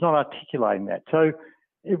things, or it's not articulating that. So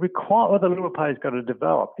it requires, what the Liberal Party's got to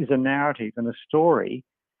develop is a narrative and a story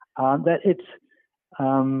that it's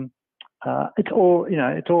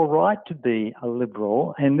all right to be a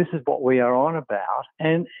Liberal, and this is what we are on about.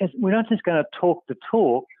 And we're not just going to talk the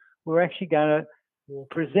talk; we're actually going to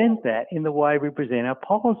present that in the way we present our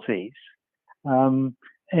policies. And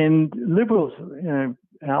Liberals, you know,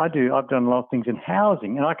 I've done a lot of things in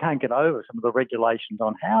housing, and I can't get over some of the regulations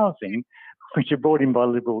on housing, which are brought in by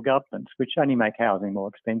Liberal governments, which only make housing more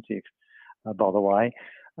expensive, by the way.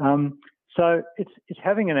 So it's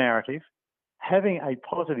having a narrative, having a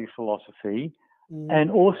positive philosophy,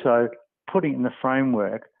 and also putting in the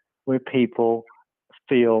framework where people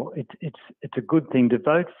feel it's a good thing to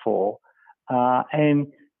vote for,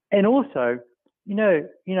 and also, you know,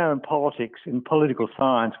 in politics, in political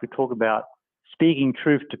science, we talk about speaking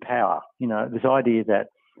truth to power. You know, this idea that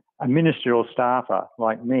a ministerial staffer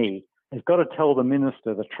like me has got to tell the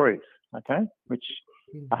minister the truth, okay, which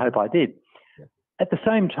I hope I did. Yeah. At the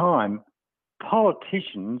same time,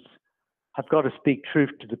 politicians have got to speak truth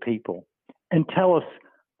to the people and tell us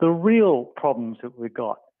the real problems that we've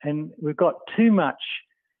got. And we've got too much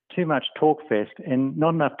talk fest and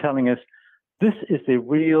not enough telling us this is the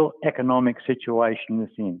real economic situation we're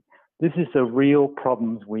in. This is the real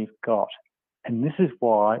problems we've got. And this is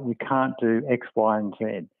why we can't do X, Y, and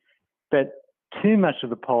Z. But too much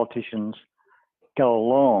of the politicians go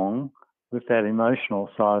along with that emotional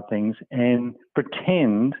side of things and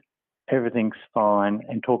pretend everything's fine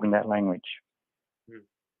and talking that language.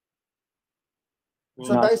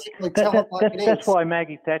 So basically, tell it like it is. That's why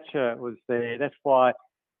Maggie Thatcher was there. That's why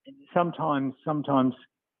sometimes,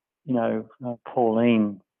 you know,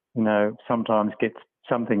 Pauline, you know, sometimes gets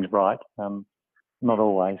some things right, not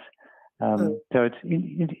always. So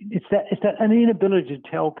it's that an inability to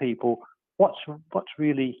tell people what's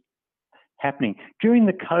really happening. During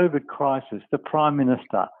the COVID crisis, the Prime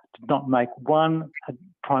Minister did not make one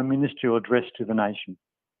Prime Ministerial address to the nation.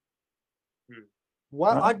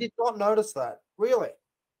 What? Right? I did not notice that. Really?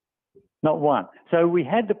 Not one. So we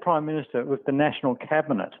had the Prime Minister with the National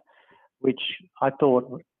Cabinet, which I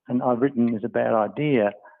thought, and I've written is a bad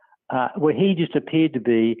idea, where he just appeared to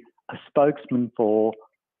be a spokesman for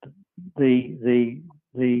the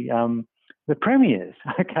premiers,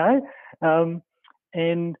 okay,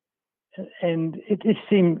 and it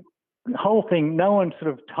seemed the whole thing. No one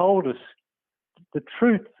sort of told us the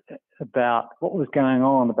truth about what was going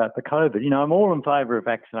on about the COVID. You know, I'm all in favour of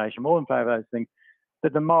vaccination. I'm all in favour of those things,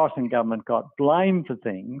 but the Morrison government got blamed for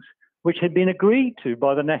things which had been agreed to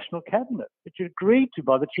by the National Cabinet, which had agreed to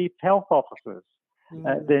by the chief health officers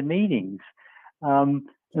at their meetings. And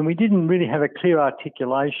we didn't really have a clear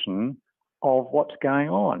articulation of what's going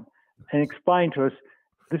on and explain to us,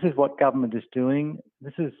 this is what government is doing,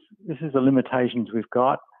 this is the limitations we've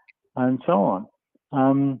got, and so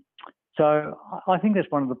on. So I think that's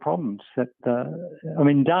one of the problems that,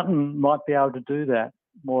 Dutton might be able to do that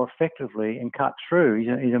more effectively and cut through.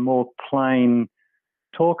 He's a more plain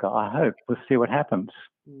talker, I hope. We'll see what happens.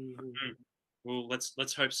 Well,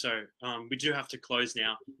 let's hope so. We do have to close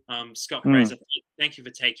now. Scott Prasser, thank you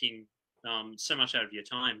for taking so much out of your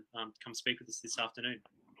time to come speak with us this afternoon.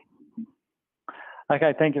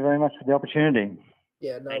 Okay, thank you very much for the opportunity.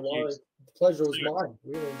 Yeah, no worries. The pleasure was mine.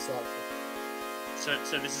 Really insightful.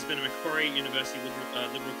 So this has been a Macquarie University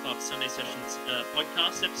Liberal Club Sunday Sessions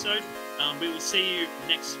podcast episode. We will see you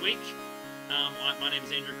next week. My name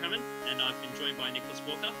is Andrew Crummond, and I've been joined by Nicholas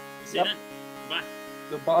Walker. We'll see you then. Bye.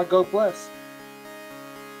 Goodbye. God bless.